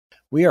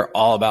We are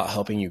all about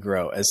helping you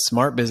grow as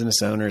smart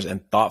business owners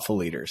and thoughtful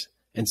leaders,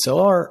 and so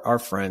are our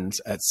friends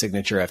at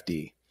Signature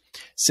FD.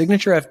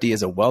 Signature FD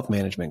is a wealth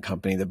management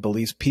company that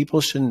believes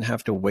people shouldn't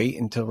have to wait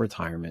until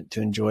retirement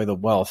to enjoy the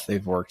wealth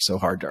they've worked so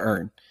hard to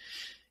earn.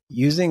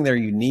 Using their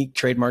unique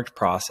trademarked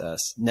process,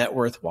 Net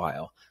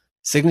Worthwhile,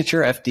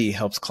 Signature FD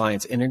helps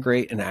clients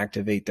integrate and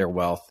activate their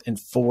wealth in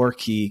 4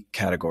 key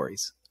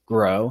categories: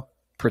 grow,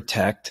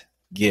 protect,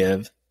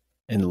 give,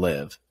 and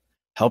live,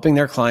 helping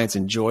their clients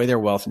enjoy their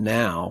wealth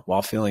now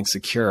while feeling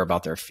secure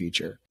about their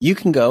future. You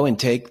can go and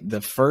take the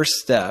first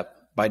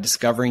step by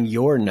discovering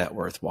your net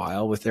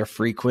worthwhile with their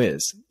free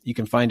quiz. You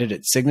can find it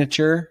at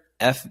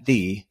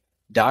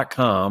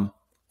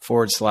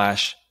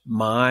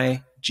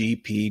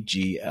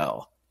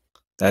signaturefd.com/mygpgl.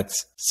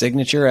 That's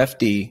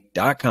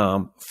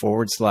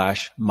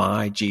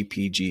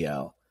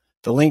signaturefd.com/mygpgl.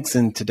 The link's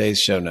in today's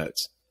show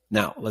notes.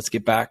 Now, let's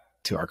get back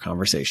to our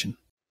conversation.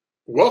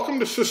 Welcome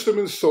to System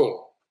and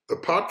Soul, the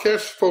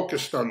podcast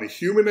focused on the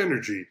human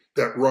energy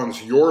that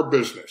runs your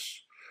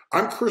business.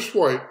 I'm Chris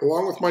White,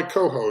 along with my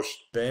co-host,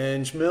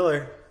 Benj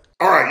Miller.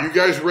 All right, you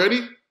guys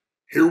ready?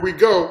 Here we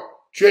go.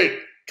 Jake,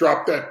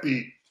 drop that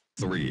beat.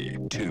 3,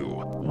 2,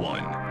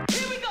 1.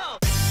 Here we go.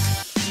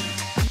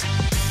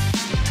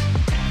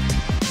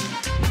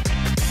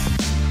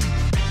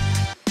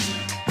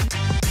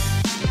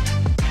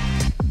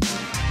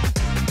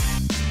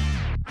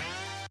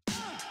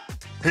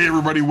 Hey,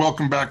 everybody.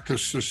 Welcome back to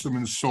System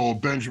and Soul.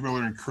 Benj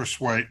Miller and Chris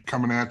White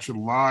coming at you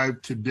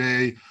live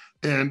today.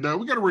 And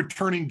we got a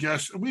returning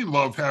guest. We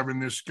love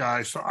having this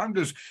guy. So I'm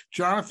just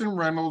Jonathan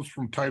Reynolds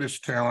from Titus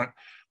Talent.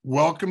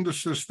 Welcome to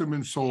System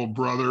and Soul,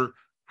 brother.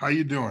 How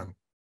you doing?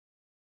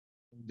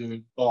 I'm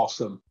doing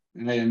awesome.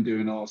 I am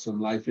doing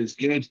awesome. Life is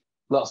good.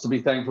 Lots to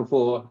be thankful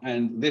for.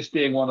 And this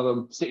being one of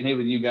them, sitting here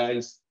with you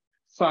guys,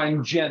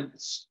 fine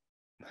gents,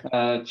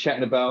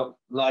 chatting about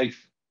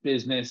life,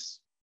 business.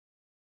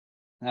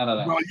 I don't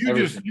know. Well,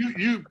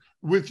 you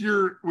with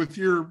your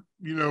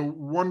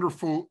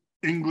wonderful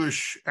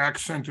English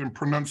accent and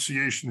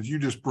pronunciations, you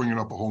just bring it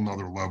up a whole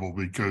nother level,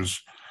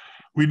 because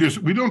we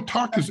don't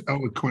talk as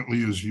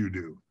eloquently as you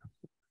do.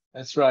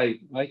 That's right.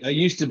 I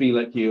used to be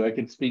like you. I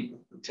could speak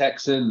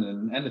Texan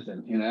and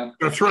anything,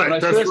 That's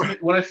right.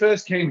 When I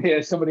first came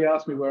here, somebody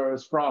asked me where I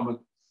was from, and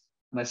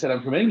I said,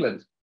 I'm from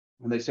England.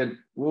 And they said,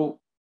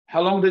 well,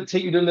 how long did it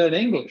take you to learn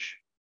English?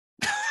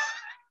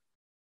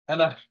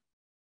 and I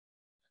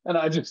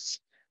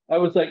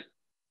was like,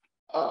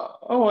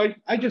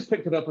 I just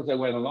picked it up as I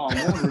went along.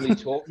 No one really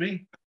taught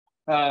me.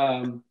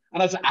 And I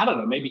was like, I don't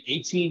know, maybe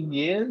 18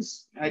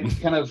 years. I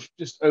kind of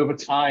just over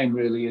time,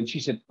 really. And she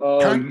said,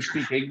 oh, you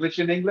speak English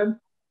in England?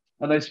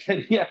 And I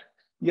said, yeah.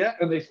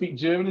 And they speak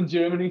German in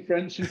Germany,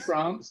 French in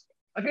France.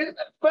 Okay,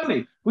 that's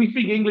funny. We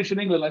speak English in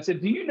England. I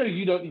said, do you know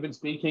you don't even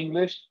speak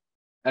English?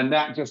 And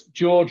that just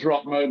jaw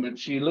drop moment,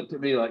 she looked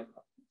at me like,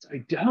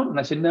 I don't. And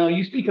I said, no,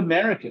 you speak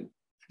American.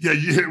 Yeah,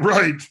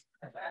 right.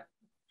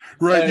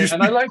 Right, you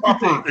speak and I like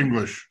proper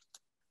English.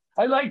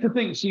 I like to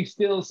think she's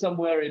still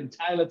somewhere in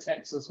Tyler,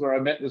 Texas, where I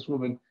met this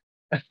woman,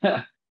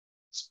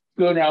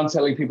 going around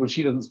telling people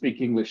she doesn't speak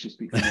English, she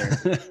speaks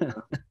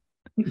American.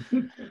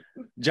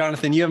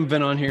 Jonathan, you haven't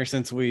been on here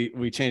since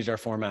we changed our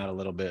format a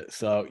little bit.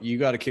 So you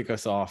got to kick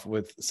us off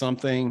with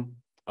something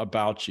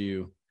about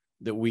you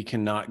that we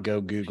cannot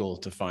go Google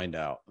to find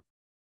out.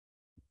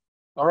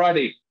 All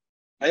righty.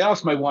 I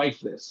asked my wife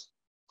this,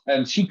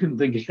 and she couldn't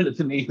think of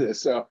anything either.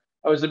 So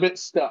I was a bit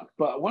stuck.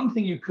 But one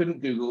thing you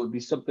couldn't Google would be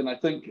something I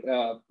think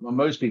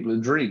most people are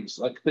dreams,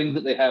 like things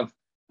that they have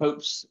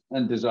hopes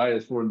and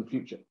desires for in the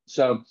future.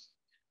 So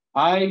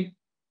I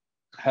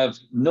have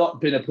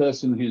not been a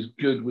person who's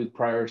good with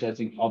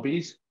prioritizing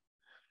hobbies.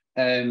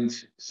 And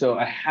so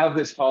I have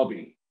this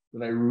hobby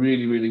that I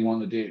really, really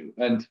want to do.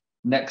 And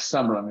next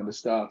summer, I'm going to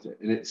start it.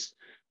 And it's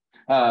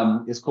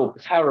called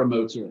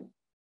paramotoring.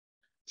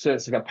 So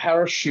it's like a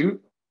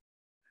parachute,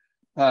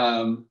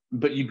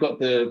 but you've got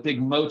the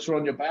big motor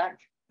on your back,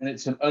 and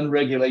it's an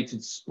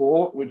unregulated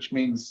sport, which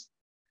means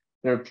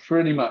there are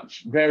pretty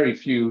much very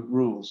few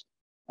rules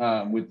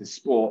with the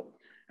sport.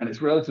 And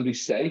it's relatively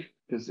safe,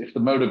 because if the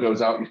motor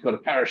goes out, you've got a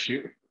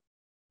parachute.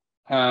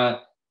 And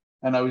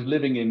I was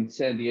living in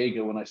San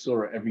Diego when I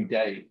saw it every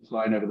day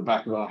flying over the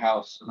back of our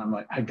house. And I'm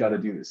like, I got to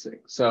do this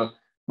thing. So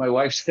my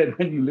wife said,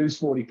 when you lose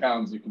 40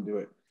 pounds, you can do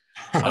it.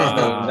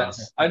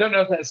 I don't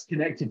know if that's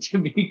connected to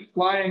me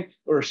flying,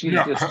 or if she's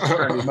just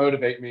trying to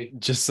motivate me.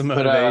 Just some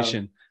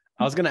motivation.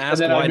 I was going to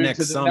ask why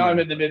next summer. Now I'm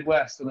in the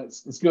Midwest, and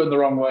it's going the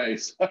wrong way.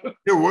 So.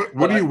 Yeah,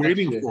 what are you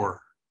waiting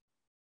for?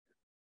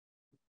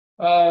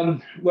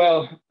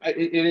 Well,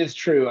 it is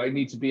true. I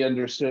need to be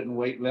under a certain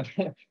weight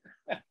limit.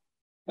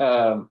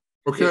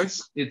 Okay.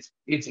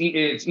 It's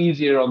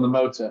easier on the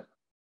motor.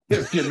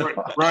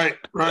 Right.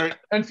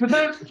 And for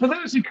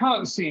those who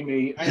can't see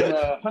me, I'm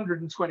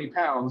 120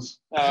 pounds.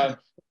 For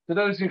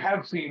those who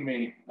have seen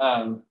me,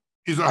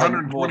 he's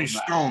 120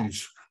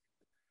 stones.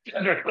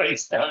 120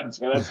 stones.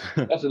 So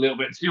that's a little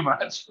bit too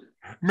much.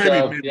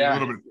 Maybe a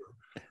little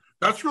bit.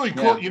 That's really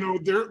cool.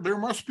 Yeah. There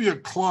must be a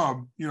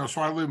club.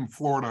 So I live in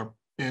Florida,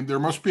 and there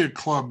must be a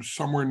club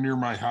somewhere near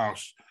my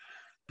house,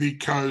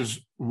 because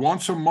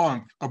once a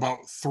month, about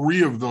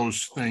 3 of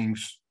those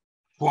things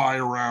fly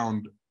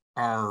around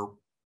our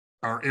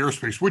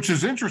airspace, which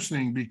is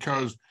interesting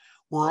because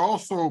we're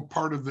also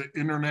part of the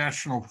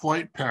international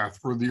flight path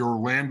for the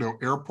Orlando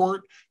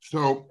airport.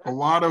 So a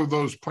lot of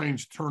those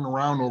planes turn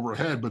around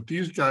overhead, but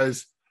these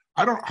guys,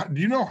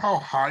 do you know how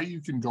high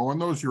you can go on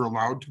those? You're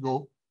allowed to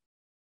go?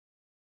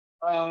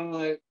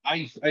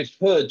 I've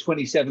heard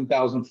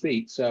 27,000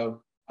 feet,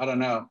 so I don't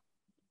know.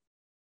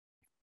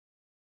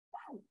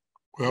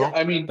 Well, yeah,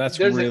 I mean, that's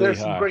there's really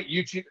some high. great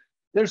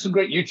there's some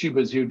great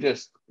YouTubers who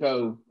just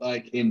go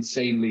like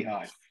insanely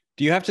high.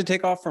 Do you have to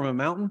take off from a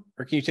mountain,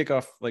 or can you take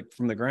off like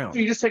from the So ground?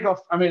 you just take off.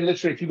 I mean,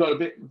 literally, if you got a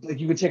bit, like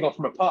you can take off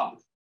from a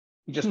path.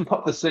 You just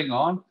pop this thing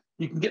on.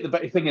 You can get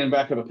the thing in the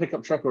back of a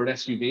pickup truck or an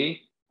SUV.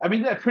 I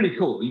mean, they're pretty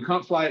cool. You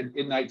can't fly it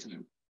in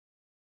nighttime.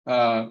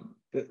 Other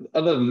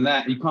than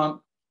that, you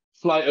can't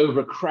fly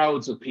over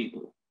crowds of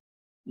people.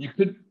 You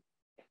could.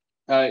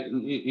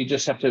 You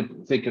just have to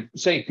think of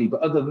safety.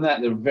 But other than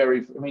that, they're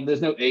very. I mean,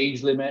 there's no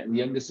age limit. The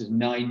youngest is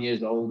 9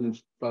 years old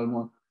who's flown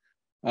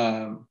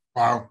one.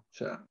 wow.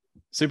 So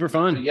Super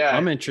fun. yeah,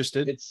 I'm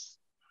interested. It's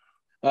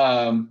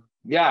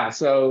yeah.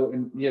 So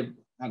yeah,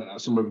 I don't know,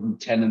 somewhere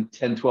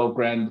between 12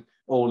 grand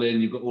all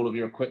in. You've got all of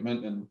your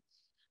equipment, and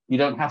you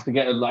don't have to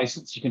get a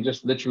license. You can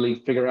just literally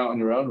figure it out on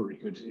your own. Or you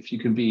could, if you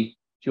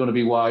want to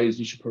be wise,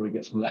 you should probably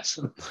get some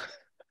lessons.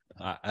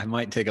 I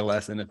might take a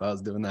lesson if I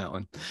was doing that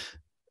one.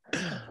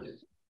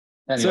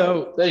 Anyway,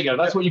 So there you go.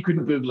 That's what you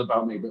couldn't Google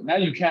about me, but now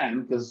you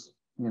can, because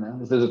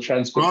if there's a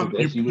transcript of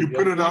this, you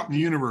put it out in the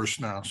universe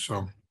now.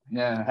 So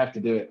yeah, I have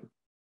to do it.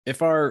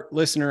 if our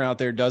listener out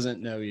there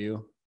doesn't know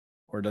you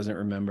or doesn't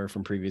remember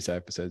from previous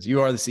episodes,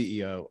 you are the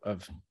CEO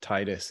of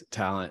Titus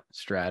Talent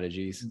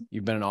Strategies.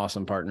 You've been an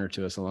awesome partner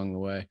to us along the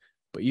way,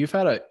 but you've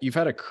had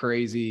a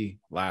crazy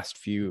last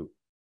few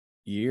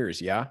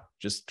years. Yeah.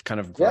 Just kind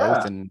of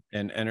growth and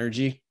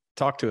energy.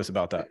 Talk to us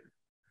about that.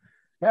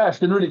 Yeah, it's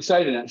been really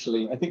exciting,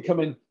 actually. I think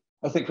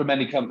for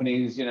many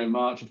companies,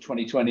 March of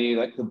 2020,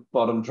 like the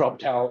bottom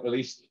dropped out, at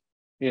least,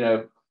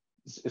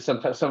 some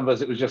of us,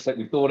 it was just like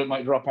we thought it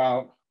might drop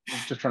out,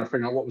 just trying to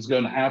figure out what was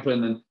going to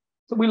happen. And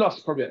so we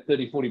lost probably at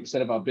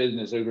 30-40% of our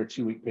business over a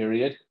 2-week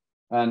period.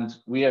 And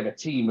we have a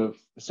team of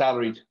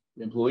salaried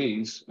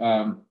employees.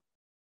 I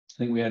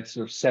think we had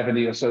sort of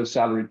 70 or so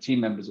salaried team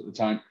members at the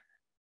time.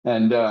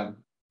 And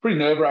pretty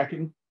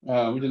nerve-wracking.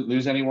 We didn't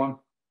lose anyone.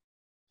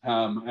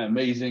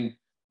 Amazing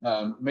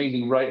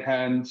right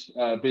hand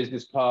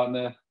business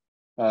partner,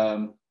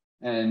 and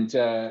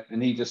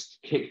he just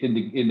kicked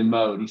into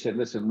mode. He said,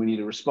 "Listen, we need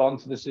to respond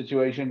to the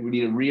situation. We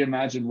need to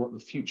reimagine what the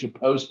future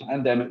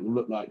post-pandemic will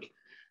look like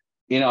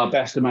in our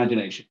best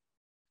imagination."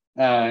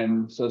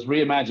 And so let's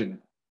reimagine it,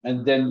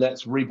 and then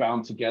let's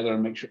rebound together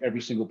and make sure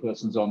every single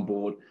person's on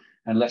board,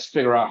 and let's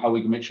figure out how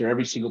we can make sure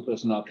every single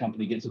person in our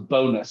company gets a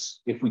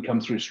bonus if we come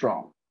through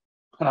strong.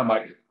 And I'm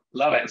like,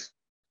 love it.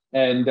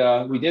 And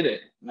we did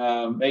it.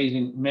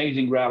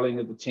 Amazing rallying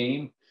of the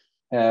team.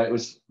 It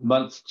was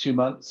 2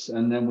 months,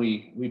 and then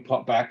we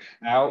popped back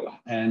out.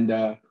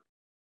 And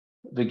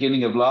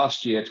beginning of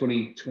last year,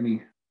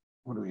 2020,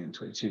 what are we in,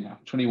 22 now?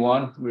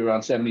 21, we were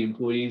around 70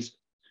 employees.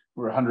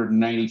 We're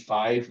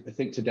 195, I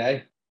think,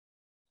 today.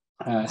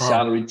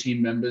 Salaried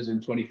team members in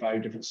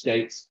 25 different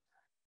states.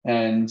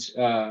 And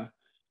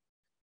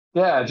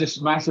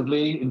just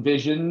massively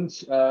envisioned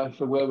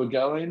for where we're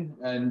going,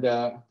 and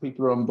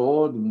people are on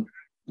board, and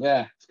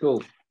yeah, it's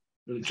cool.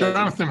 Really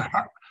Jonathan,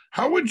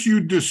 how would you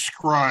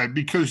describe,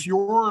 because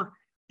you're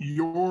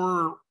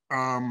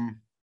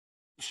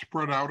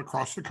spread out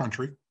across the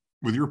country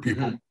with your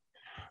people, mm-hmm.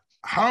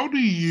 How do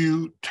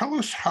you tell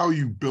us how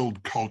you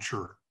build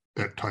culture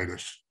at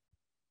Titus?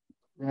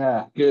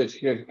 Yeah, good.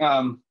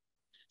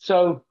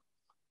 So,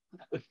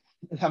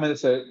 I mean,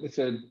 it's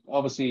a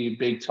obviously a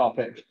big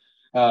topic.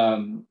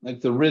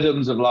 Like the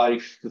rhythms of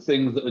life, the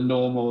things that are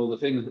normal, the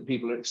things that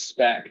people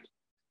expect,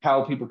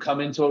 how people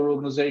come into our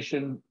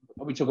organization.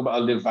 We talk about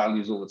our live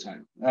values all the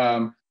time.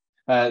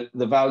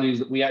 The values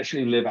that we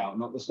actually live out,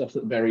 not the stuff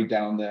that's buried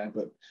down there.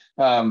 But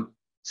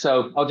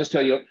so I'll just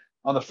tell you,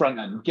 on the front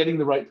end, getting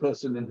the right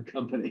person in the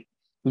company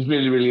is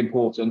really, really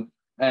important.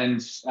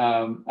 And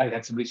I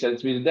had somebody say it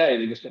to me today.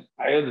 They just said,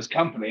 I own this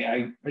company.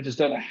 I just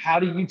don't know, how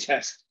do you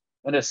test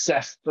and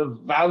assess the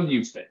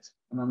value fit?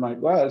 And I'm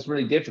like, well, it's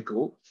really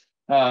difficult.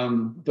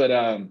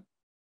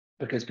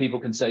 Because people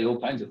can say all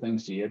kinds of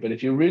things to you. But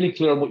if you're really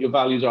clear on what your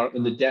values are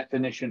and the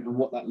definition and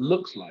what that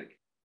looks like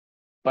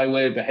by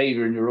way of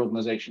behavior in your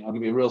organization, I'll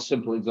give you a real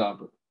simple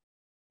example.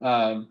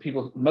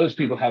 Most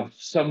people have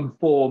some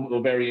form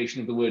or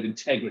variation of the word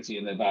integrity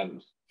in their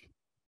values.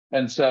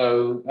 And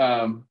so,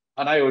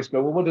 and I always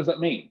go, well, what does that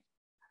mean?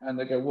 And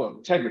they go, well,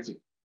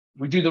 integrity.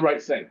 We do the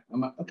right thing.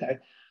 I'm like, okay.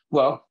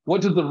 Well,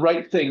 what does the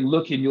right thing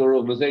look in your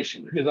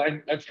organization? Because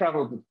I've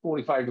traveled to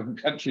 45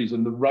 different countries,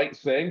 and the right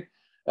thing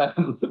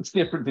looks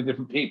different to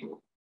different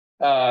people.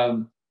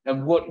 And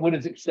what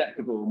is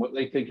acceptable and what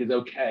they think is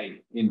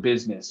okay in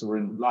business or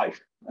in life.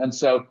 And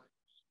so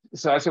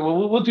I said,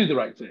 well, we'll do the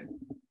right thing.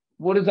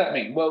 What does that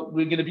mean? Well,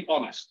 we're going to be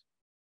honest.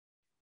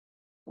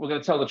 We're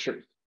going to tell the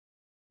truth.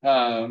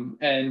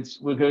 And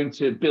we're going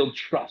to build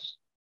trust.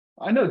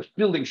 I know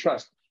building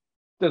trust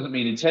doesn't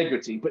mean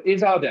integrity, but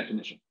is our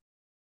definition.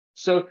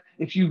 So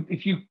if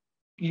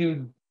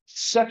you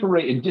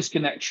separate and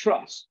disconnect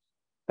trust,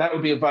 that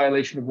would be a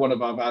violation of one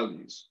of our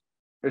values,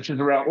 which is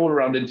all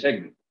around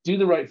integrity. Do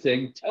the right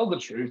thing, tell the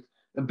truth,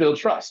 and build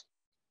trust.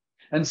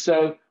 And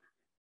so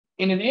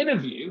in an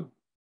interview,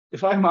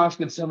 if I'm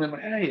asking someone,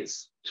 hey,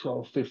 it's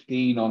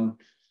 12:15 on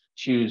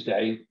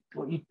Tuesday,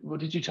 what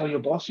did you tell your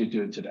boss you're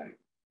doing today?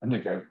 And they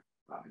go,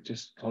 I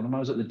just told him I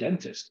was at the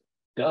dentist.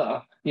 Duh,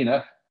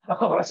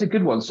 oh, that's a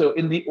good one. So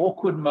in the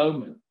awkward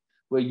moment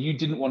where you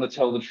didn't want to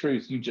tell the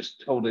truth, you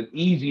just told an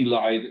easy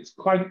lie that's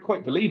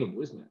quite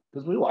believable, isn't it?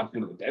 Because we all have to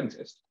go to the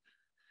dentist.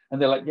 And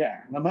they're like,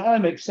 yeah, and I'm like,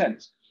 that makes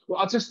sense.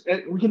 Well,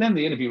 we can end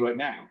the interview right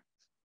now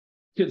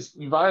because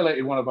you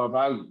violated one of our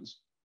values.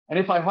 And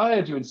if I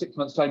hired you in 6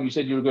 months' time, you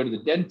said you were going to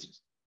the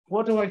dentist,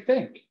 what do I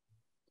think?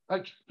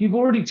 Like, you've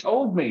already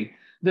told me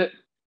that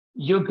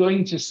you're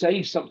going to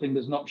say something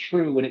that's not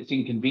true when it's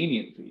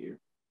inconvenient for you.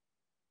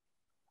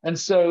 And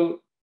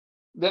so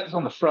that's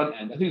on the front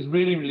end. I think it's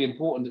really, really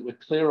important that we're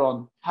clear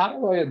on how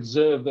do I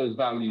observe those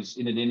values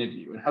in an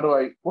interview, and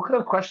what kind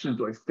of questions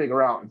do I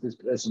figure out if this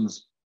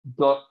person's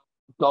got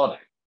it?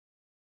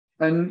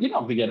 And you're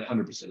not going to get it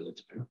 100% of the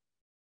time.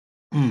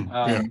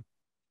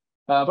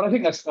 But I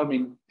think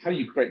how do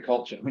you create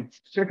culture?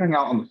 Figuring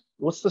out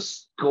what's the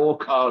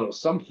scorecard or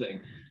something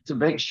to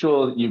make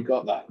sure that you've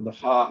got the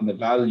heart and the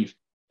value,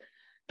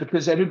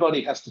 because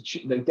everybody has to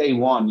choose. Like day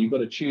one, you've got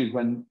to choose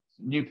when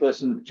a new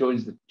person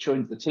joins the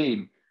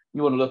team.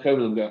 You want to look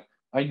over them and go,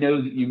 I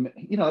know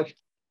that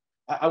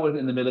I wasn't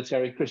in the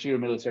military. Chris, you're a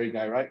military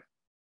guy, right?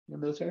 You're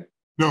military?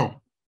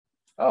 No.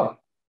 Oh.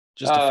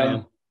 Just a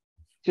fan.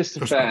 Just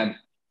a fan.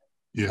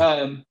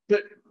 Yeah.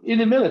 But in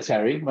the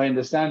military, my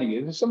understanding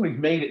is if somebody's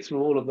made it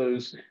through all of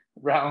those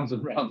rounds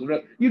and rounds and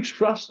rounds, you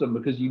trust them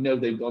because you know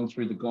they've gone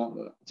through the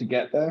gauntlet to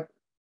get there.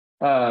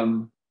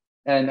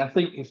 And I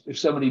think if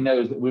somebody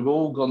knows that we've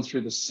all gone through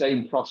the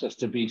same process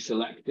to be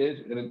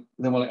selected, and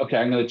then we're like, okay,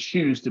 I'm going to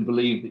choose to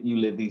believe that you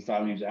live these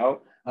values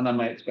out, and then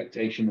my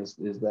expectation is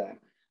there.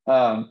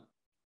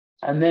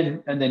 And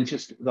then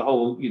just the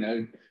whole, 5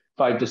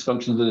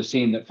 dysfunctions of the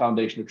scene, that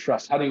foundation of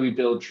trust. How do we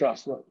build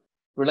trust? Well,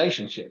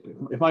 relationship.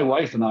 If my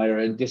wife and I are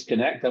in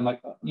disconnect, I'm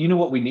like, you know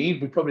what we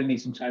need? We probably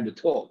need some time to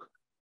talk.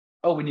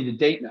 Oh, we need a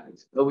date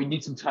night. Oh, we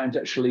need some time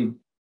to actually,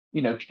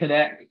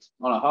 connect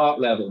on a heart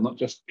level, not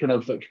just kind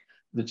of like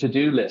the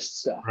to-do list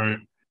stuff. Right.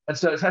 And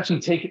so it's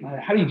actually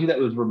how do you do that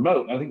with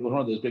remote? I think it was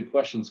one of those big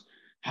questions.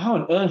 How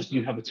on earth do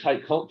you have a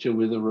tight culture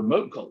with a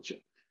remote culture?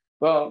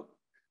 Well,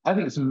 I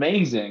think it's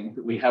amazing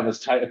that we have as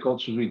tight a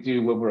culture as we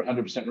do when we're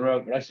 100%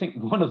 remote. But I think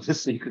one of the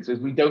secrets is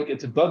we don't get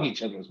to bug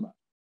each other as much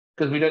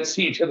because we don't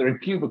see each other in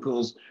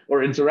cubicles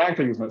or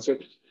interacting as much. So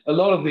a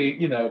lot of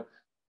the,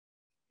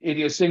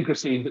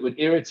 idiosyncrasies that would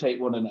irritate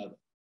one another.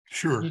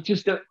 Sure. You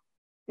just don't.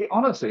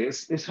 Honestly,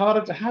 it's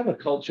harder to have a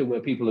culture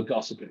where people are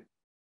gossiping.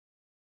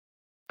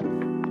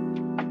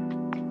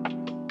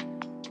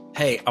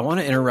 Hey, I want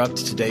to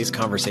interrupt today's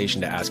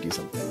conversation to ask you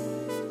something.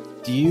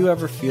 Do you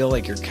ever feel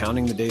like you're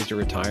counting the days to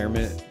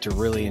retirement to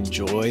really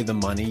enjoy the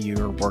money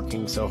you're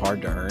working so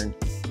hard to earn?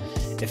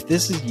 If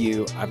this is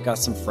you, I've got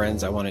some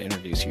friends I want to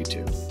introduce you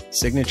to.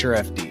 Signature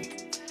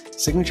FD.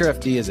 Signature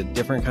FD is a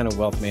different kind of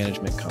wealth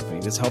management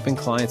company that's helping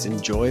clients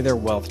enjoy their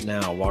wealth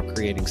now while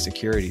creating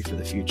security for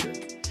the future.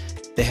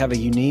 They have a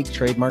unique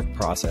trademark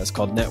process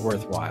called Net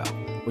Worthwhile,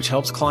 which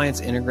helps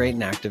clients integrate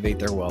and activate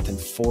their wealth in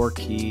 4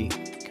 key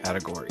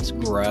categories: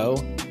 grow,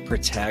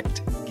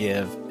 protect,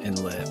 give, and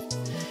live.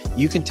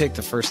 You can take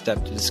the first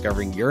step to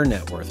discovering your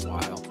net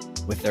worthwhile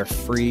with their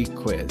free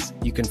quiz.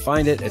 You can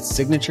find it at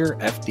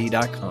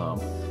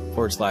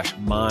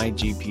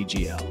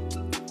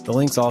signaturefd.com/mygpgl. The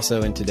link's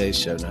also in today's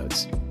show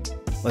notes.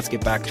 Let's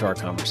get back to our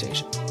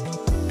conversation.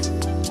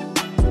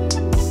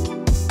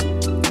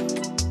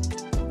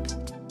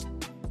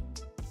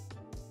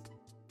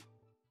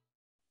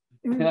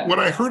 What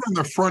I heard on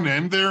the front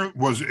end there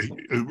was a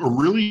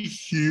really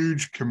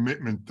huge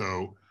commitment,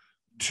 though,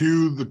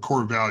 to the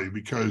core value,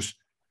 because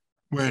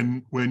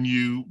when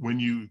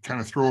you kind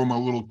of throw them a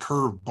little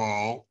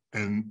curveball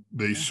and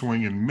they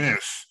swing and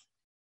miss,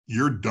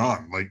 you're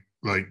done.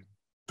 Like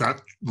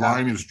that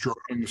line is drawn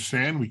in the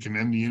sand. We can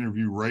end the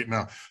interview right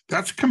now.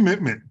 That's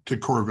commitment to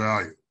core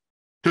value,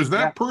 because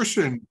that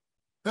person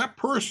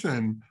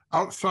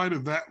outside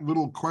of that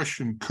little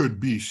question could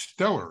be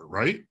stellar,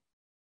 right?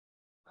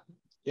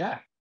 Yeah.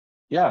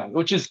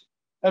 Which is,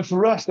 and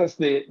for us, that's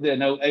the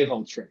no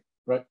a-hole trick,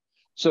 right?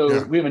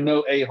 So we have a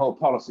no a-hole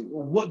policy.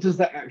 Well, what does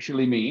that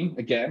actually mean?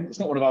 Again, it's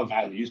not one of our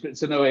values, but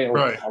it's a no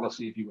a-hole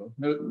policy, if you will.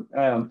 No,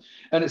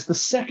 and it's the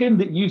second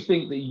that you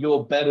think that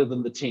you're better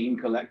than the team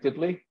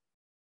collectively,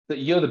 that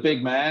you're the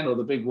big man or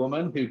the big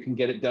woman who can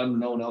get it done and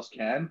no one else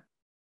can.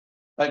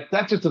 Like,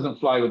 that just doesn't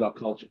fly with our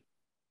culture.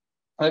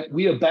 Like,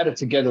 we are better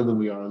together than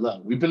we are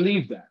alone. We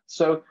believe that.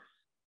 So,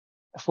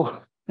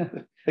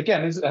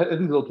 again, this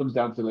all comes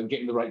down to like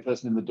getting the right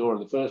person in the door in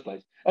the first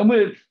place. And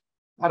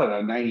I don't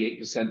know,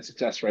 98%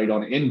 success rate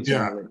on it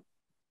internally.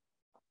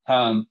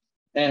 Yeah.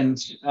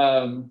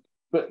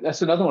 But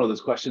that's another one of those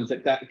questions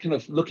that kind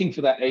of looking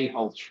for that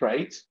a-hole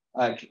trait.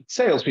 Like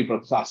salespeople are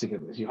classic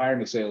at this. You're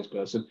hiring a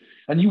salesperson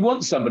and you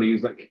want somebody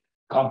who's like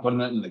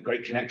confident and a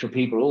great connector of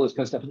people, all this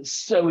kind of stuff. And it's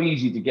so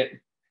easy to get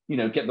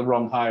the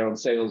wrong hire on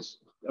sales.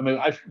 I mean,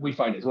 we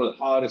find it's one of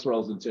the hardest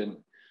roles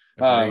internally.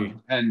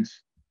 And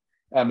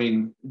I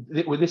mean,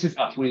 this is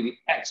us. We're the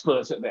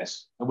experts at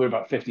this. And we're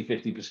about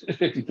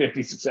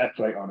 50-50 success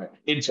rate on it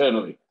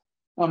internally.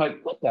 I'm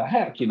like, what the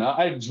heck?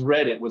 I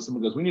dread it when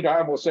someone goes, we need to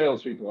hire more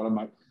salespeople. And I'm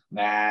like,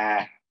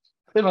 nah,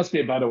 there must be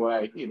a better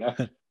way,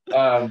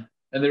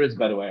 and there is a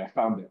better way. I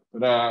found it.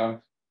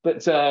 But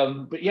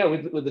yeah,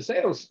 with the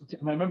sales,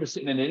 I remember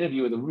sitting in an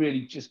interview with a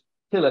really just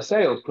killer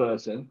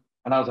salesperson.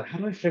 And I was like, how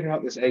do I figure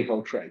out this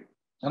a-hole trait?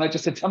 And I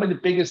just said, tell me the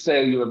biggest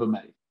sale you ever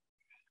made.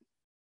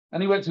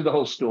 And he went through the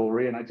whole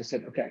story. And I just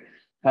said, okay.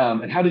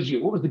 And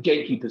what was the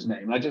gatekeeper's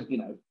name? And I just,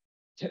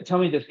 tell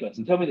me this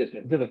person, tell me this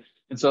person.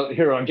 And so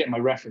here I'm getting my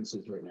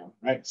references right now,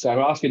 right? So I'm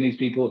asking these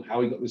people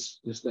how he got this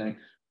thing.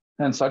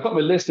 And so I got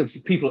my list of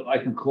people I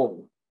can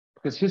call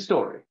because his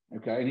story,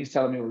 okay? And he's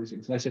telling me all these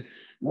things. And I said,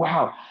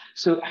 wow,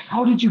 so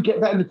how did you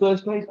get that in the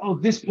first place? Oh,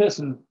 this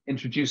person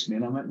introduced me.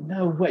 And I'm like,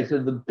 no way. So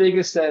the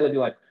biggest sale of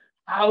your life.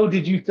 How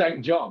did you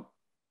thank John?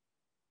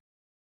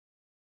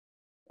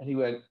 And he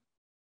went,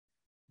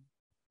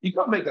 you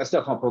can't make that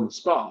stuff up on the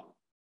spot.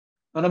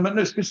 And I meant,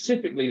 no,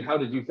 specifically, how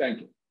did you thank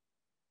him?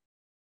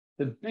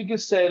 The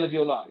biggest sale of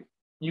your life,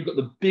 you got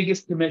the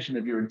biggest commission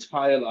of your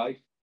entire life,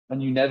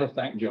 and you never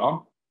thanked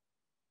John.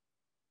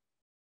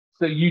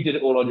 So you did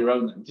it all on your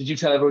own then. Did you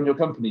tell everyone in your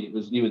company it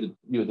was you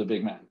were the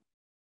big man?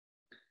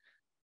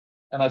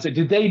 And I said,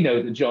 did they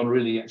know that John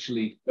really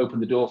actually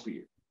opened the door for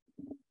you?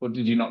 Or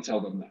did you not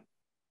tell them that?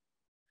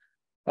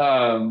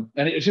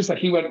 And it was just like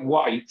he went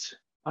white.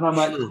 And I'm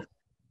like,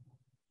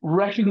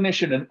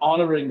 recognition and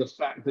honoring the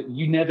fact that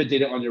you never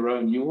did it on your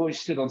own. You always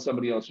stood on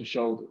somebody else's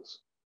shoulders.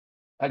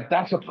 Like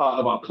that's a part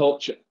of our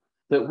culture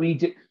that we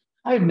did.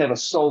 I've never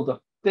sold a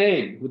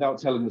thing without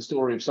telling the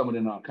story of someone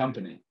in our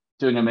company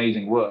doing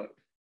amazing work.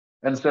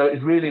 And so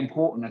it's really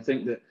important, I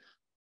think, that,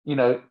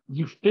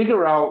 you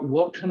figure out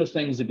what kind of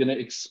things are going to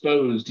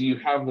expose. Do you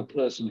have the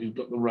person who's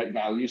got the right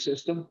value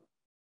system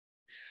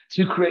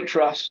to create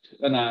trust?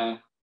 And I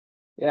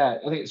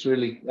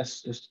think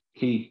that's just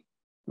key,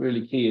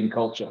 really key in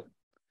culture.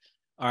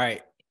 All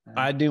right.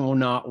 I do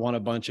not want a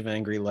bunch of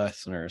angry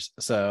listeners.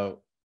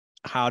 So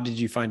how did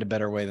you find a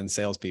better way than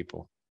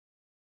salespeople?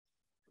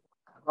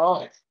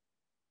 Oh,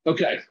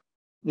 okay.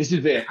 This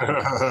is it.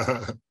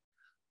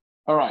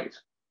 All right.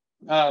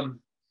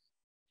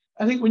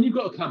 I think when you've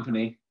got a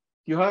company,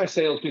 you hire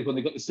salespeople and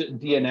they've got this certain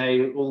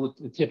DNA, all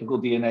the typical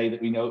DNA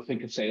that we know,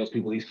 think of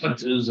salespeople, these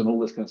hunters and all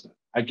this kind of stuff.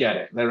 I get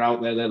it. They're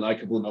out there, they're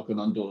likable, knocking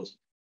on doors.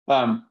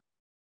 And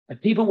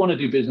people want to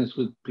do business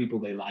with people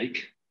they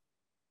like.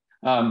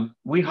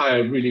 We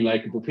hire really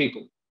likable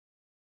people.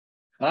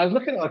 And I was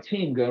looking at our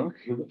team going,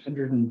 okay, we've got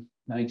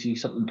 190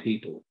 something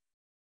people.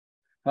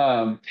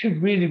 They're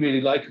really,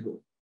 really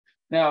likable.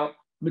 Now,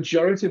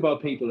 majority of our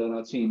people in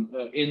our team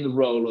are in the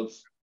role of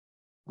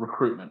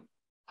recruitment,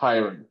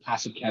 hiring,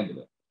 passive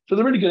candidate. So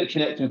they're really good at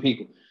connecting with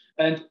people.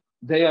 And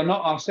they are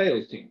not our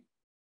sales team.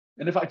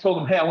 And if I told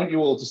them, hey, I want you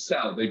all to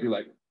sell, they'd be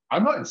like,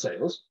 I'm not in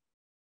sales.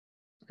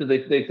 Because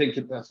they think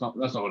that's not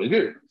what I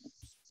do.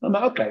 I'm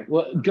like, okay,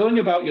 well, going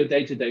about your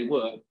day-to-day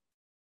work,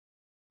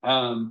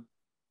 how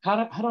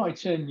do I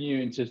turn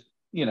you into,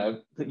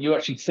 that you're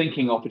actually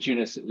thinking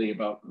opportunistically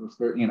about,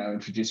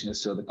 introducing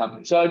us to other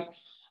companies? So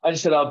I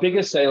just said our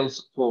biggest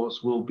sales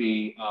force will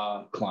be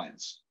our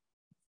clients.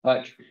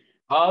 Like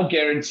our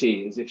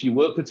guarantee is if you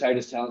work with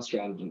Titus Talent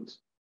Strategies,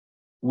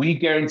 we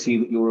guarantee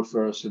that you'll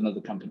refer us to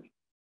another company,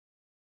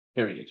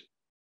 period.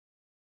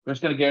 We're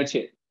just going to guarantee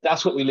it.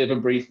 That's what we live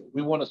and breathe.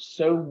 We want to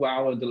so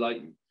wow and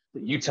delight you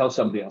that you tell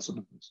somebody else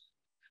about this.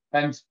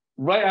 And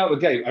right out of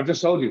the gate, I've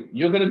just told you,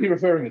 you're going to be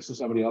referring us to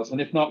somebody else.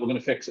 And if not, we're going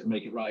to fix it and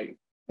make it right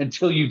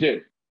until you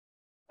do.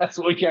 That's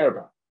what we care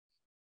about.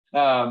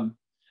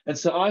 And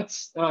so our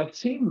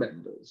team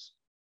members,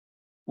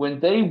 when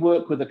they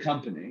work with a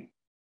company,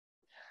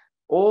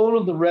 all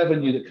of the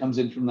revenue that comes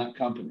in from that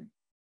company,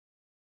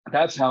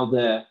 that's how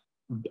their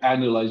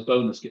annualized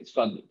bonus gets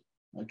funded.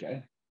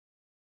 Okay.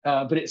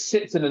 But it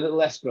sits in a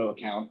little escrow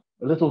account,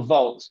 a little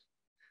vault,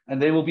 and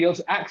they will be able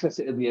to access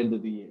it at the end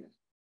of the year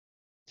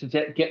to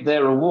get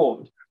their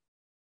reward.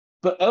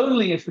 But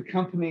only if the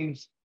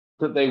companies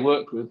that they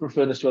work with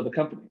refer us to other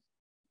companies.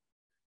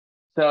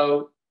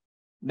 So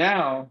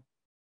now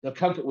the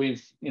company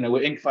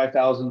we're Inc.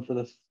 5000 for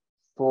the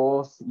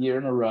 4th year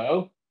in a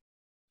row,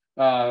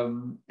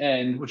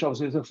 and which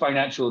obviously is the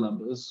financial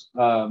numbers.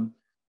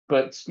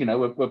 But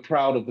we're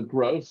proud of the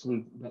growth.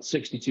 We've about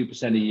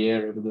 62% a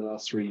year over the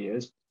last 3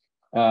 years.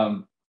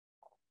 On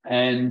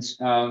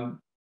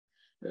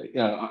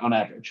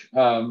average.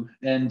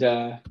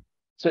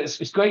 So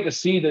it's great to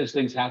see those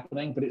things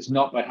happening, but it's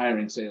not by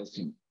hiring sales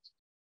teams.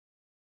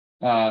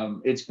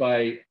 It's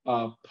by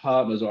our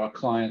partners or our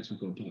clients, we've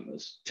got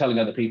partners, telling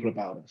other people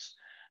about us.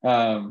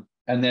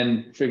 and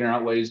then figuring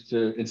out ways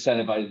to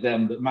incentivize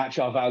them that match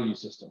our value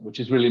system, which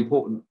is really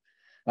important.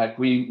 Like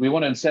we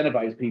want to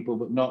incentivize people,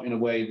 but not in a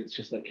way that's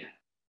just like,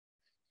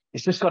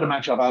 it's just got to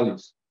match our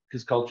values,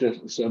 because culture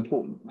is so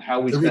important. How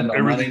we spend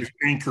our money. Everything's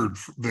anchored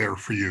there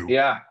for you.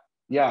 Yeah.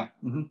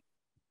 Mm-hmm.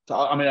 So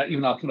I mean,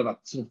 even our kind of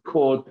sort of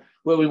core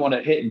where we want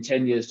to hit in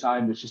 10 years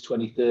time, which is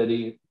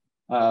 2030.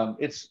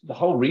 It's the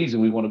whole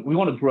reason we want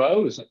to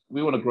grow. Is like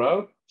we want to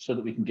grow so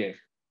that we can give.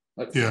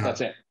 Like,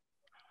 that's it.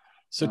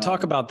 So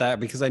talk about that,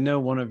 because I know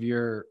one of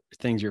your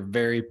things you're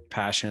very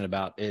passionate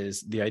about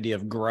is the idea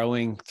of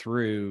growing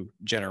through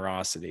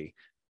generosity.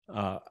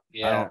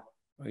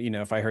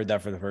 If I heard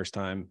that for the first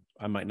time,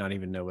 I might not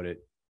even know what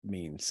it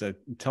means. So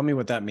tell me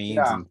what that means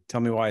and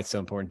tell me why it's so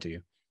important to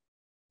you.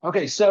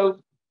 Okay, so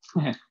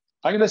I'm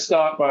going to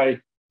start by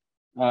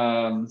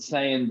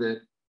saying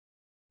that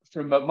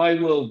from my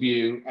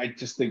worldview, I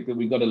just think that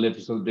we've got to live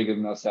for something bigger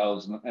than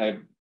ourselves.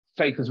 And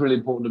faith is really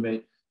important to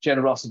me.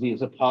 Generosity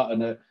is a part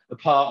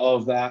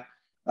of that.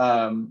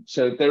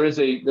 So there's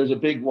a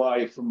big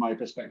why from my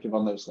perspective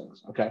on those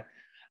things. Okay,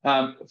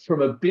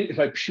 from a bit, if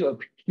I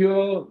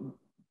pure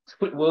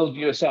put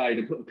worldview aside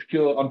and put a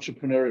pure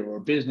entrepreneurial or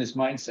business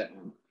mindset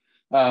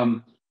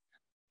on,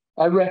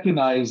 I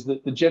recognize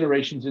that the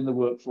generations in the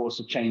workforce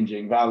are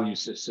changing value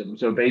systems.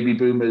 So baby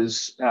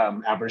boomers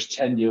average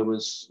tenure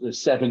was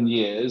 7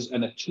 years,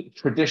 and a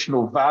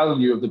traditional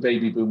value of the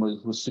baby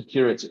boomers was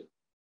security.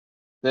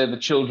 They're the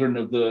children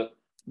of the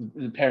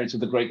parents of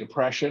the Great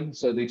Depression.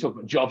 So they talk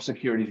about job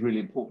security is really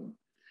important.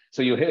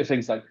 So you'll hear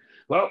things like,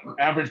 well,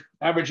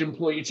 average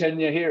employee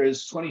tenure here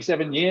is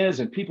 27 years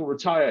and people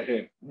retire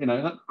here.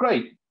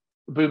 Great.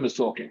 The boomers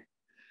talking.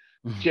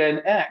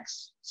 Gen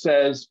X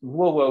says,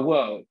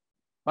 whoa.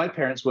 My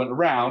parents weren't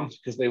around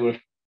because they were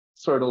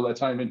throwing all their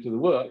time into the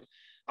work.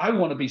 I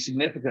want to be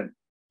significant.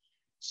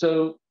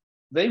 So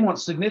they want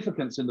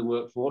significance in the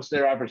workforce.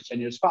 Their average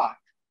tenure is 5.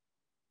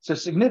 So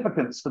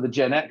significance for the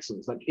Gen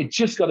Xers, like it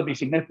just got to be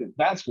significant.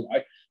 That's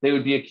why they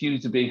would be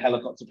accused of being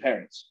helicopter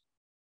parents.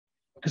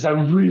 Because I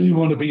really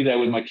want to be there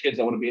with my kids.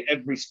 I want to be at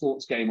every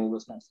sports game, all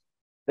this kind of stuff.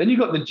 Then you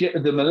got the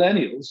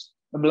millennials.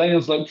 The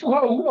millennials like,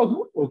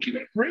 whoa, keep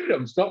it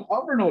freedom. Stop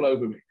hovering all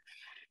over me.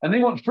 And they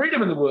want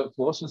freedom in the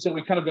workforce. And so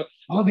we kind of go,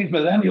 these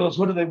millennials,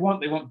 what do they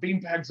want? They want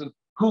beanbags and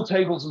pool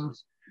tables and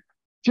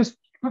just,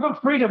 we've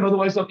got freedom.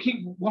 Otherwise they'll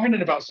keep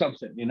whining about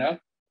something,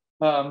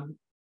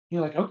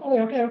 You're like,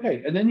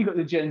 okay. And then you got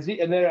the Gen Z,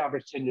 and their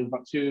average tenure is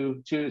about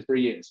 2 to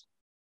 3 years,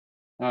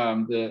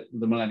 the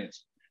millennials.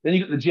 Then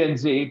you got the Gen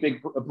Z,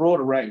 a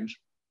broader range,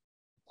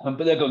 but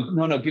they're going,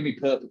 no, give me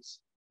purpose.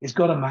 It's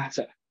got to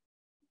matter.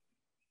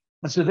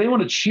 And so they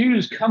want to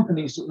choose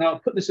companies. Now,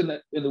 put this in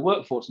the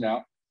workforce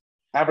now.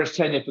 Average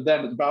tenure for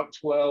them is about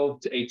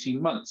 12 to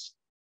 18 months.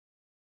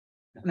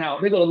 Now,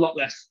 they've got a lot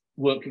less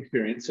work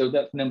experience, so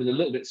that number's a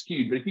little bit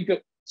skewed. But if you go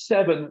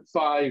 7,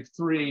 5,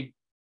 3,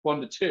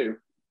 1 to 2,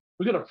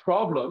 we've got a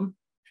problem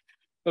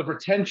of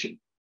retention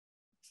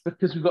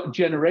because we've got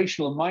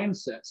generational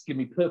mindsets. Give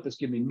me purpose,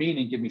 give me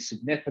meaning, give me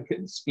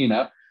significance,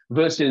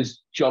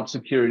 versus job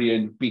security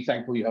and be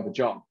thankful you have a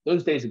job.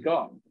 Those days are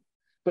gone.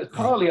 But it's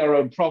partly our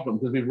own problem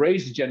because we've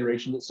raised a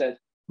generation that says,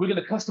 we're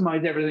going to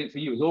customize everything for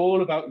you. It's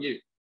all about you.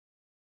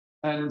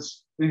 And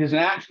there's an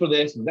act for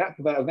this and that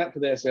for that and that for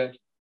this. And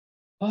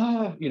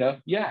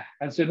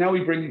so now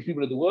we bring these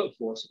people to the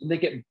workforce and they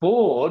get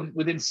bored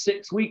within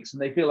 6 weeks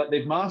and they feel like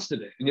they've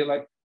mastered it. And you're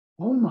like,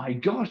 oh my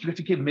gosh, you have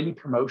to give mini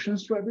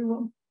promotions to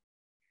everyone.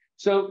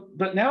 So,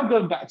 but now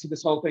going back to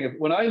this whole thing of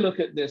when I look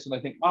at this and I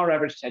think our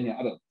average tenure,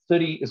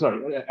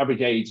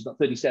 average age is about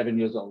 37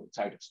 years old at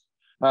Titus.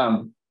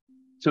 So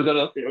we've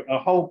got a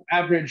whole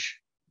average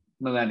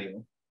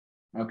millennial,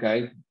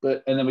 okay,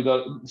 and then we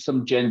got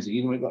some Gen Z,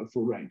 and we've got a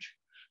full range.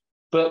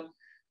 But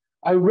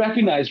I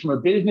recognize from a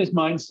business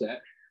mindset,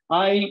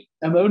 I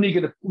am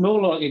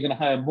more likely going to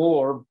hire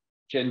more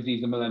Gen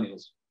Zs than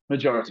millennials.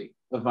 Majority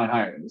of my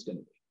hiring is going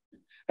to be.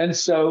 And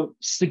so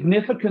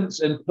significance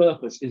and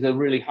purpose is a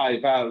really high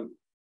value.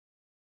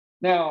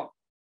 Now,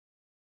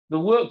 the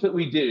work that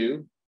we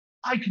do,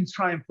 I can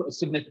try and put a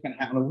significant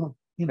hat on.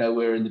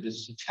 We're in the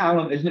business of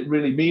talent. Isn't it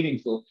really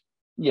meaningful?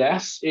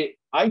 Yes,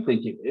 I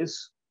think it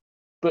is.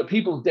 But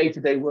people's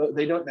day-to-day work,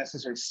 they don't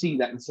necessarily see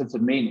that in sense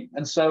of meaning.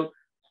 And so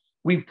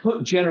we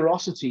put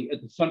generosity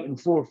at the front and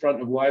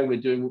forefront of why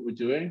we're doing what we're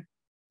doing,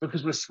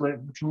 because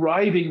we're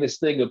driving this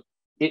thing of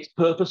it's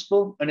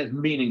purposeful and it's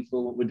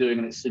meaningful what we're doing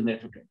and it's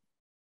significant.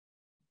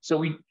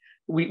 So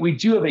we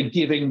do have a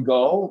giving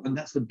goal, and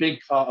that's the big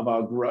part of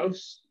our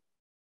growth.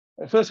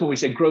 First of all, we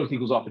say growth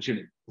equals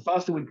opportunity. The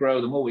faster we grow,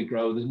 the more we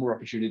grow, there's more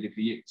opportunity for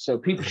you. So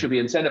people should be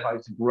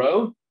incentivized to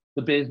grow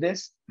the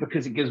business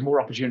because it gives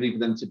more opportunity for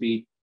them to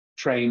be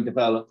trained,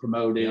 developed,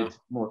 promoted,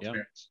 more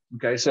experience.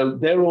 Okay, so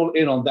they're all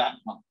in on that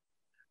part.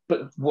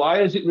 But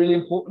why is it really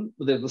important?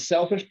 Well, there's the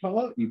selfish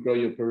part, you grow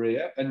your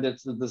career, and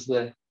there's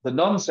the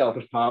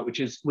non-selfish part, which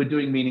is we're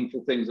doing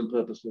meaningful things and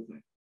purposeful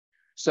things.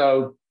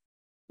 So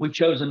we've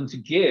chosen to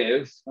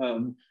give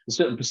a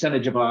certain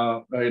percentage of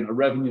our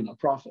revenue and our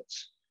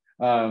profits,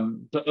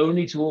 but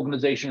only to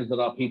organizations that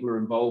our people are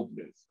involved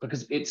with,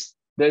 because it's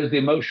There's the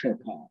emotional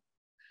part.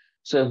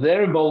 So if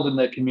they're involved in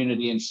their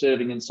community and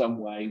serving in some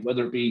way,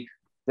 whether it be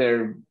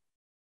they're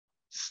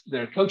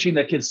coaching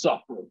their kids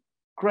softball,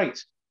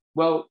 great.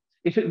 Well,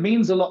 if it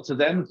means a lot to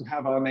them to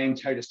have our name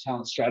Titus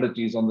Talent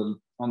Strategies on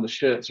the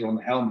shirts or on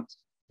the helmets,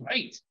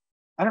 great.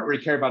 I don't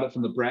really care about it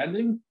from the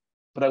branding,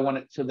 but I want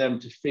it for them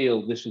to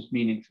feel this is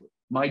meaningful.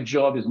 My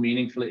job is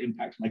meaningful. It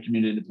impacts my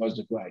community in a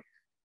positive way,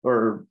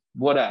 or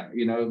whatever.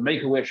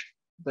 Make-A-Wish.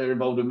 They're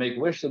involved in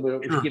Make-A-Wish, so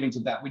we're giving to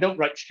that. We don't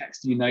write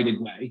checks to United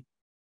Way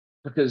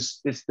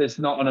because there's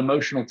not an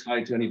emotional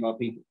tie to any of our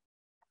people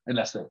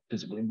unless they're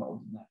physically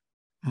involved in that.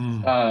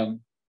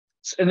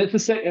 And it's the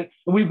same.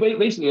 We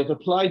basically have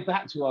applied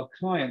that to our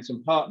clients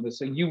and partners.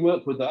 So you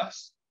work with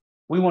us.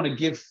 We want to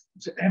give.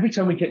 So every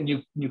time we get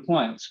new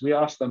clients, we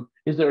ask them: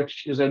 Is there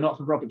a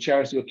not-for-profit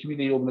charity or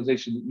community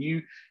organization that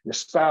you, your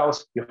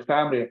spouse, your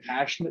family are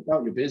passionate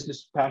about, your business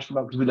is passionate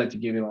about? Because we'd like to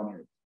give you on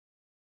it.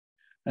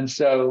 And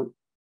so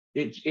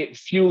it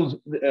fuels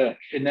a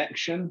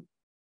connection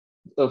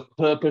of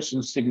purpose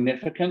and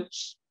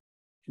significance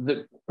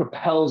that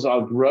propels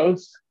our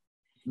growth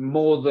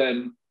more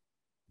than.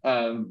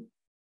 Hey,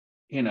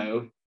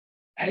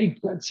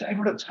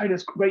 everyone at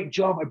Titus, great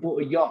job. I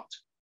bought a yacht.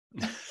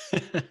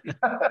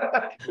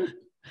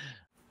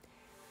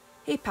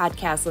 Hey,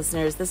 podcast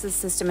listeners. This is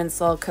System and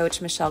Soul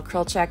Coach Michelle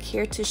Krolchak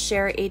here to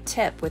share a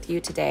tip with you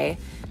today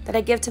that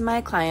I give to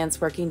my clients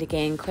working to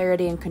gain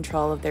clarity and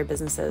control of their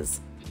businesses.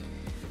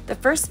 The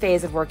first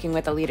phase of working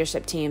with a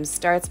leadership team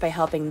starts by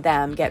helping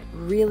them get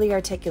really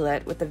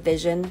articulate with the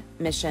vision,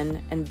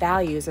 mission, and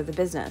values of the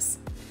business.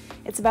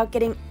 It's about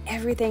getting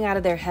everything out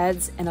of their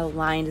heads and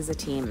aligned as a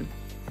team.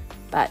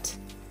 But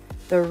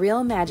the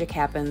real magic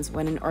happens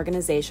when an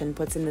organization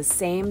puts in the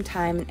same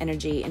time and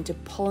energy into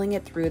pulling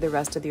it through the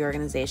rest of the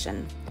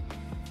organization.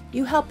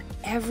 You help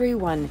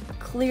everyone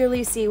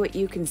clearly see what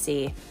you can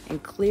see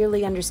and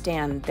clearly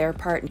understand their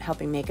part in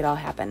helping make it all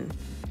happen.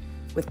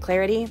 With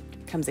clarity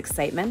comes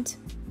excitement,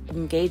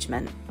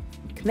 engagement,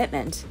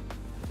 commitment,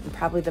 and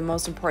probably the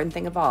most important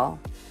thing of all,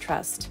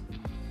 trust.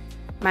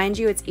 Mind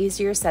you, it's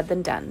easier said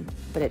than done,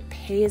 but it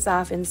pays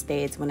off in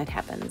spades when it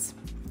happens.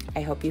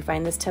 I hope you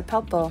find this tip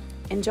helpful.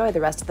 Enjoy the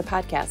rest of the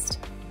podcast.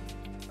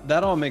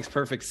 That all makes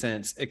perfect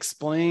sense.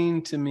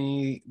 Explain to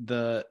me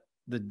the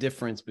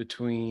difference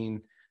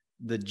between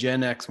the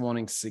Gen X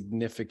wanting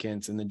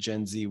significance and the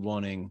Gen Z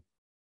wanting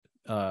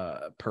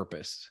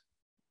purpose.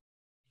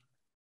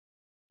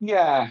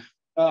 Yeah.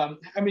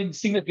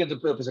 Significance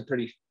and purpose are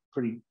pretty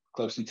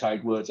closely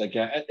tied words, I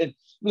guess. And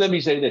let me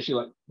say this: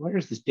 you're like, where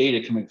is this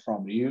data coming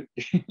from?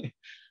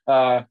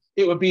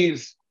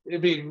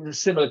 It'd be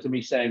similar to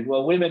me saying,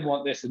 well, women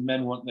want this and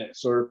men want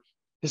this, or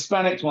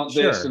Hispanics want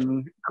this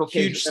and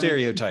Caucasian. Huge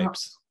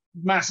stereotypes.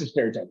 Massive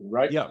stereotyping,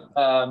 right? Yeah.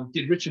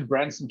 Did Richard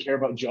Branson care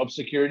about job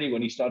security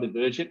when he started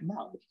Virgin?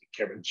 No, he didn't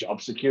care about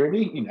job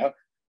security. You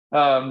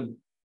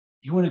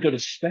want to go to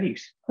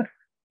space.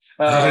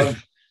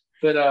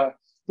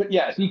 But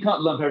yeah, so you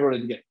can't lump everyone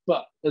together.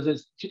 But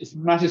it's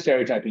massive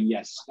stereotyping,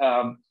 yes.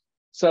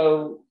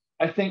 So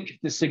I think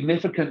the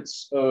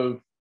significance of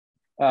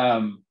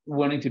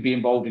wanting to be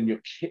involved in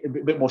a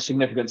bit more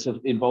significance of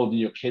involved in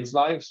your kids'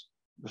 lives,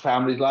 the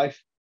family's life,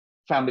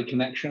 family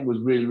connection was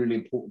really, really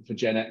important for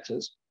Gen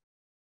Xers.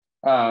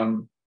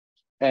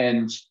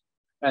 And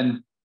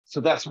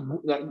so that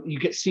you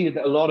get see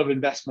that a lot of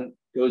investment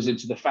goes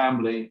into the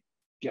family,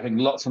 getting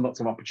lots and lots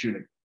of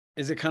opportunity.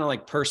 Is it kind of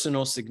like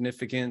personal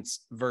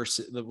significance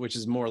which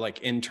is more like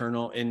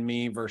internal in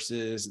me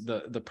versus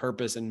the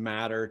purpose and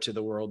matter to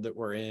the world that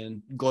we're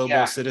in,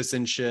 global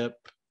citizenship?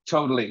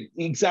 Totally.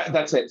 Exactly.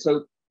 That's it.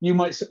 So you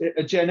might,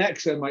 a Gen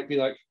Xer might be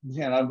like,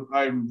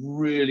 I'm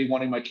really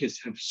wanting my kids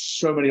to have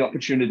so many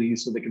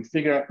opportunities so they can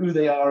figure out who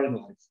they are in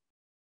life.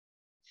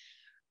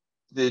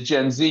 The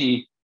Gen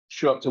Z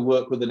show up to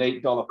work with an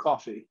 $8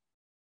 coffee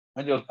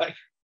and you're like,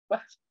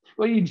 what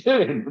are you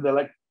doing? And they're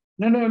like,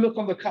 no, look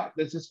on the cup.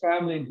 There's this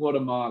family in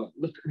Guatemala.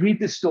 Look, read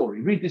this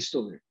story.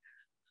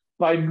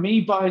 By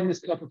me buying this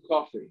cup of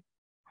coffee,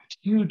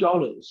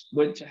 $2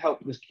 went to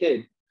help this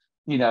kid,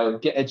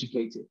 get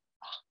educated.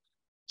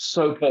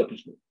 So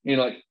purposeful. You're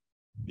like,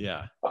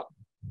 yeah.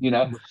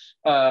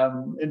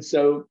 And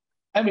so,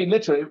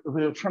 literally,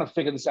 we were trying to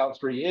figure this out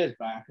 3 years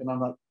back. And I'm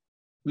like,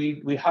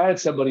 we hired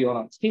somebody on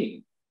our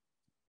team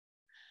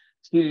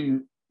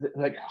to,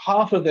 like,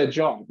 half of their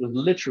job was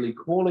literally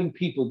calling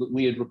people that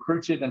we had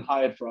recruited and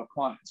hired for our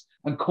clients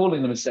and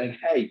calling them and saying,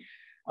 hey,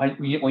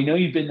 we know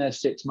you've been there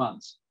 6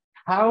 months.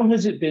 How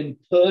has it been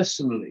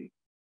personally?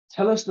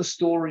 Tell us the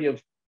story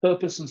of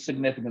purpose and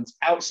significance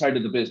outside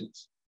of the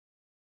business.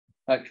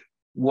 Like,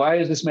 why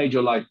has this made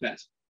your life better?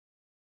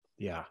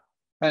 Yeah.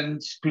 And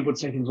people would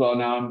say things, well,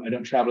 now I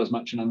don't travel as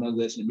much and I know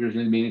this and it was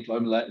really meaningful.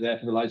 I'm there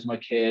for the lives of my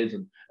kids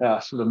and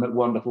sort of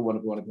wonderful,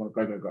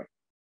 great.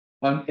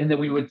 And then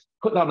we would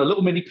put down a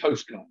little mini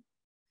postcard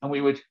and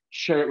we would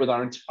share it with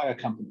our entire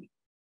company.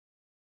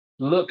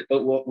 Look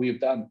at what we've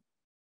done,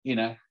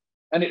 And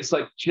it's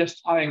like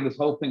just tying this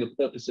whole thing of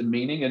purpose and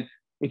meaning. And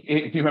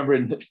if you remember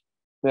in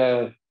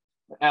the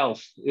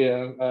Elf,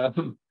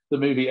 the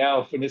movie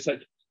Elf, and it's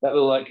like, that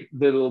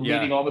little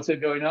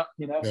meaningometer going up,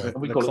 and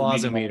we the call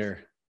closet it meter.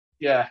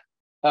 Yeah,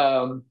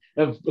 of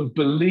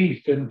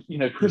belief and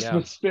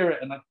Christmas spirit,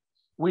 and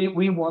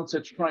we want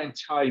to try and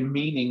tie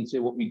meaning to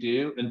what we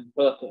do and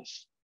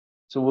purpose.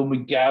 So when we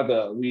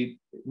gather, we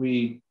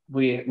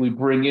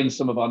bring in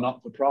some of our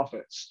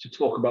not-for-profits to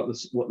talk about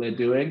what they're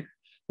doing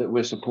that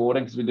we're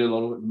supporting, because we do a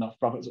lot of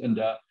not-for-profits, and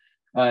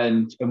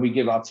we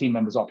give our team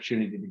members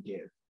opportunity to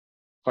give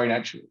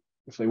financially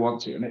if they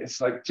want to, and it's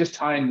like just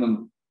tying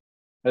them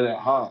at their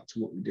heart to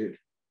what we do.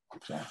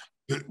 So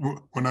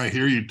when I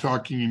hear you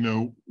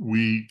talking,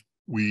 we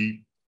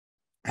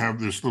have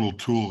this little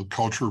tool,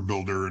 culture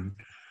builder, and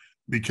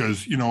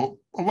because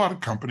a lot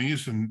of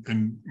companies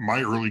and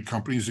my early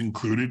companies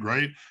included,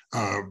 right,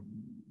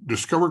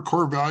 discover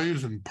core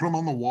values and put them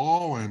on the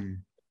wall, and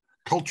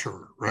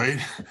culture, right?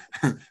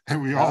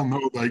 And we all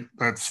know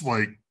that's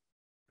like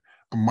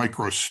a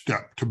micro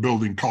step to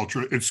building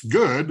culture. It's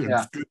good,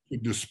 it's good to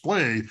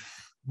display,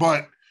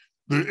 but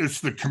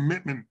it's the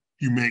commitment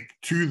you make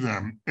to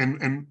them.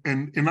 And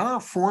in our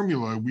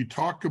formula, we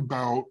talk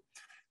about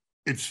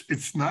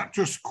it's not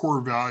just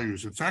core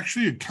values, it's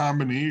actually a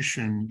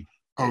combination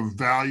of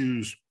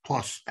values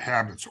plus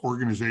habits,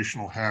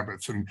 organizational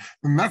habits. And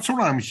that's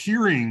what I'm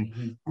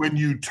hearing when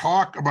you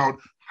talk about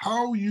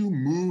how you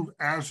move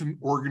as an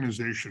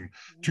organization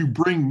to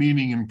bring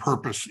meaning and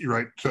purpose,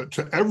 right,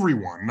 to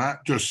everyone,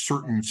 not just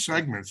certain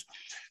segments.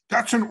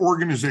 That's an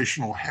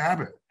organizational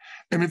habit.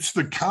 And it's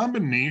the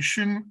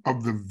combination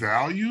of the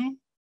value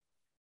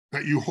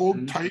that you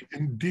hold tight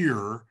and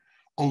dear,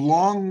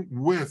 along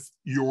with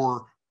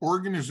your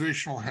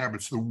organizational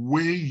habits, the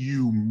way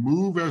you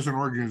move as an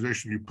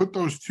organization. You put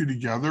those two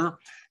together,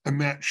 and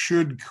that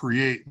should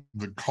create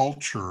the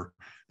culture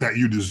that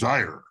you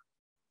desire.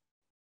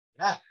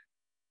 Yeah,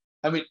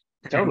 I mean,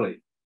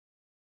 totally.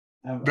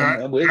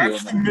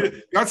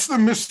 That's the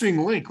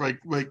missing link.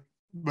 Like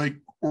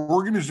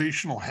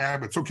organizational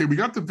habits. Okay, we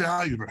got the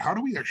value, but how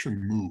do we actually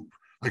move?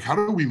 Like, how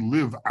do we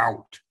live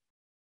out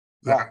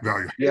that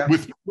value? Yeah.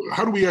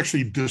 How do we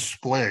actually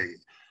display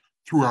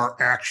through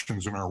our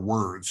actions and our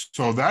words?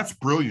 So that's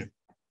brilliant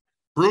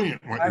what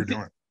you're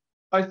doing.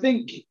 I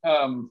think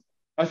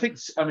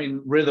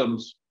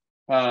rhythms,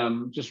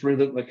 just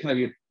rhythm, like kind of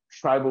your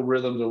tribal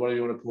rhythms or whatever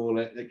you want to call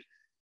it. Like,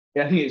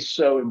 I think it's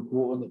so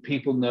important that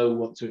people know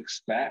what to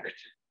expect.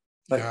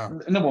 Like,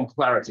 number one,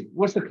 clarity.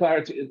 What's the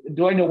clarity?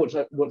 Do I know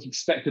what's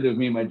expected of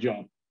me in my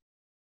job?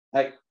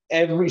 Like,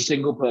 every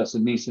single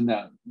person needs to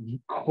know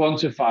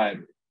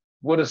quantifiably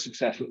what does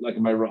success look like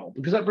in my role,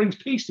 because that brings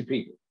peace to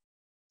people.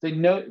 They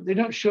know, they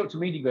don't show up to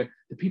meeting going,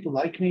 do people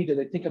like me? Do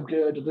they think I'm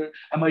good?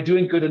 Am I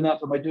doing good enough?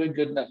 Am I doing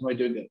good enough? Am I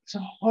doing good? It's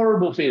a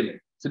horrible feeling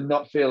to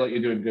not feel like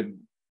you're doing good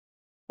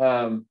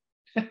enough.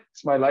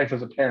 It's my life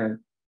as a parent.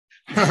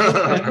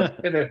 But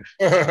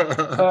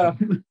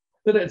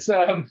it's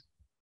and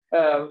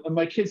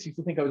my kids used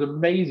to think I was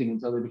amazing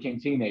until they became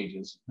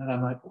teenagers, and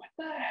I'm like, what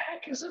the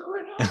heck is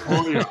going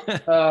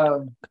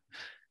on?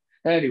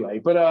 Anyway,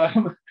 but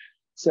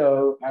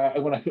so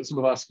when I put some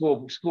of our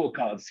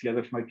scorecards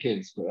together for my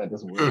kids, but that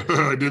doesn't work.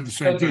 I did the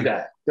same thing.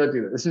 Don't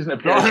do that. This isn't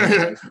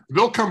a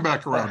they'll come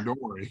back around,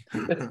 don't worry.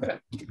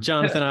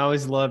 Jonathan, I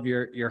always love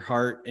your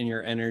heart and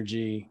your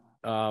energy.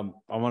 I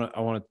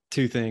want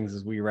two things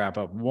as we wrap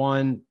up.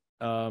 One,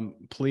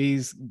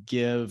 please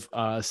give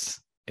us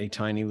a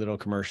tiny little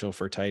commercial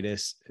for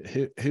Titus.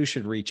 Who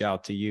should reach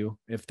out to you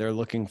if they're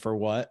looking for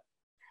what?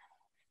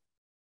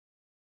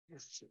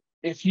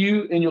 If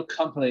you in your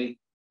company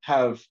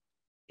have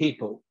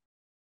people,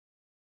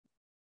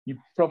 you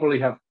probably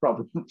have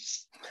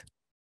problems.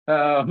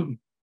 Because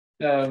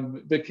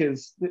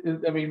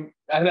I mean,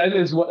 and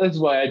that's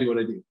why I do what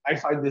I do. I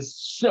find this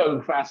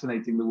so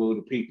fascinating, the world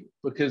of people,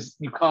 because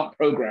you can't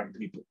program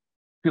people.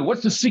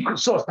 What's the secret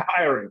sauce to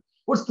hiring?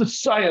 What's the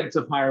science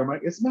of hiring?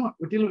 Like, it's not.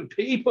 We're dealing with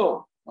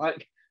people.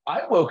 Like,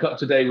 I woke up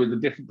today with a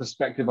different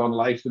perspective on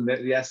life than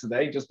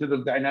yesterday, just to the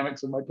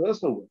dynamics of my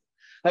personal world.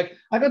 Like,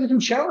 I've had some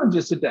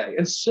challenges today,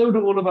 and so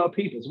do all of our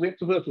people. So we have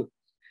to work with.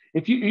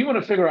 If you want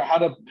to figure out how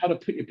to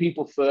put your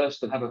people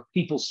first and have a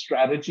people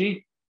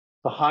strategy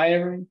for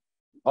hiring,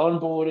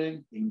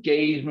 onboarding,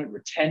 engagement,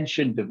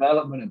 retention,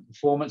 development, and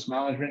performance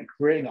management,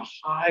 creating a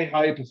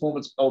high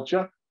performance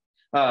culture,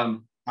 I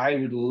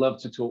would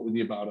love to talk with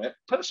you about it.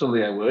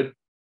 Personally, I would,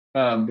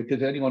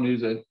 because anyone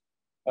who's a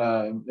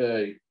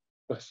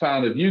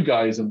fan of you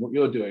guys and what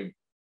you're doing,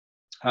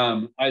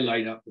 I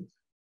light up with.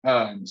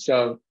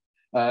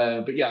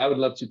 But yeah, I would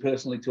love to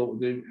personally talk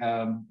with you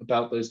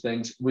about those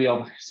things. We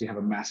obviously have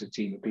a massive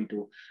team of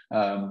people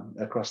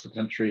across the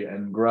country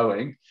and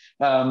growing.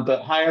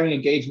 But hiring,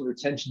 engagement,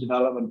 retention,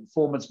 development,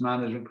 performance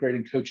management,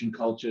 creating coaching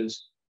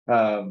cultures.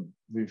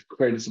 We've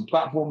created some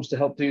platforms to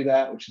help do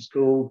that, which is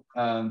cool.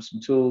 Some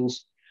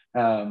tools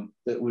that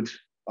would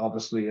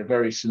obviously are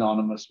very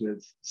synonymous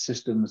with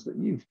systems that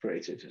you've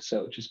created,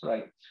 so which is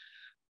great.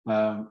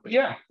 But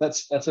yeah,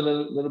 that's a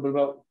little bit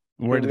about.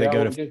 Where do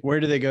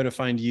they go to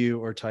find you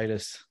or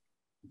Titus?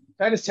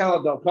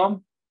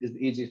 TitusTalent.com is the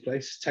easiest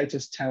place.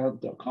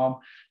 TitusTalent.com.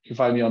 You can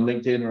find me on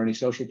LinkedIn or any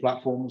social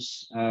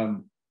platforms.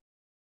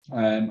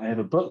 I have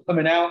a book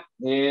coming out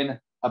in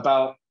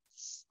about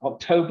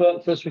October,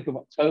 first week of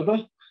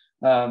October,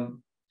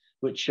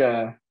 which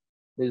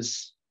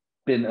has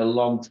been a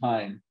long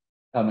time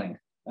coming.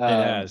 It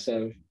has.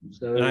 So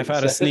and I've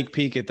had a sneak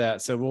peek at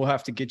that. So we'll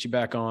have to get you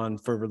back on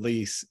for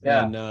release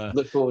and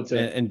look forward to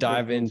it. And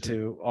dive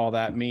into all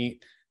that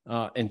meat.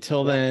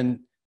 Until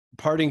then,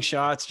 parting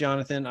shots,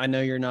 Jonathan. I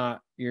know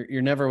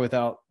you're never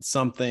without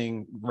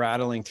something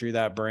rattling through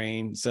that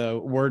brain. So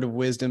word of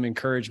wisdom,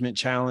 encouragement,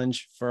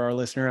 challenge for our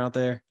listener out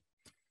there.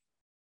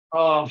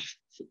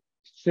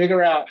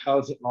 Figure out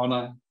how to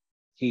honor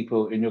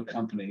people in your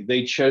company.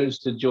 They chose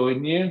to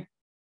join you.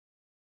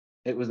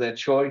 It was their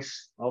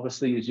choice.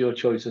 Obviously, it's your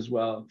choice as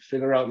well.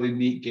 Figure out the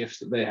unique gifts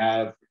that they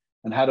have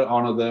and how to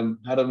honor them,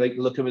 how to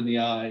look them in the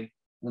eye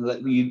and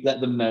let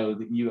them know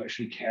that you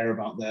actually care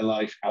about their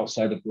life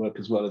outside of work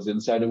as well as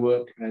inside of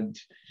work. And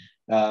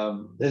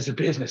there's a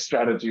business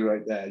strategy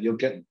right there. You'll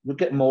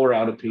get more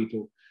out of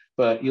people,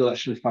 but you'll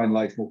actually find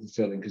life more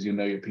fulfilling because you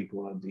know your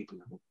people on a deep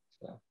level.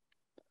 So.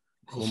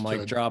 We'll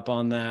mic drop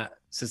on that.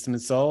 System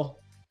and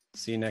Soul.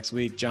 See you next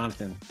week.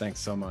 Jonathan, thanks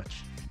so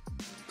much.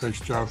 Thanks,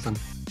 Jonathan.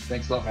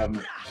 Thanks a lot for having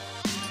me.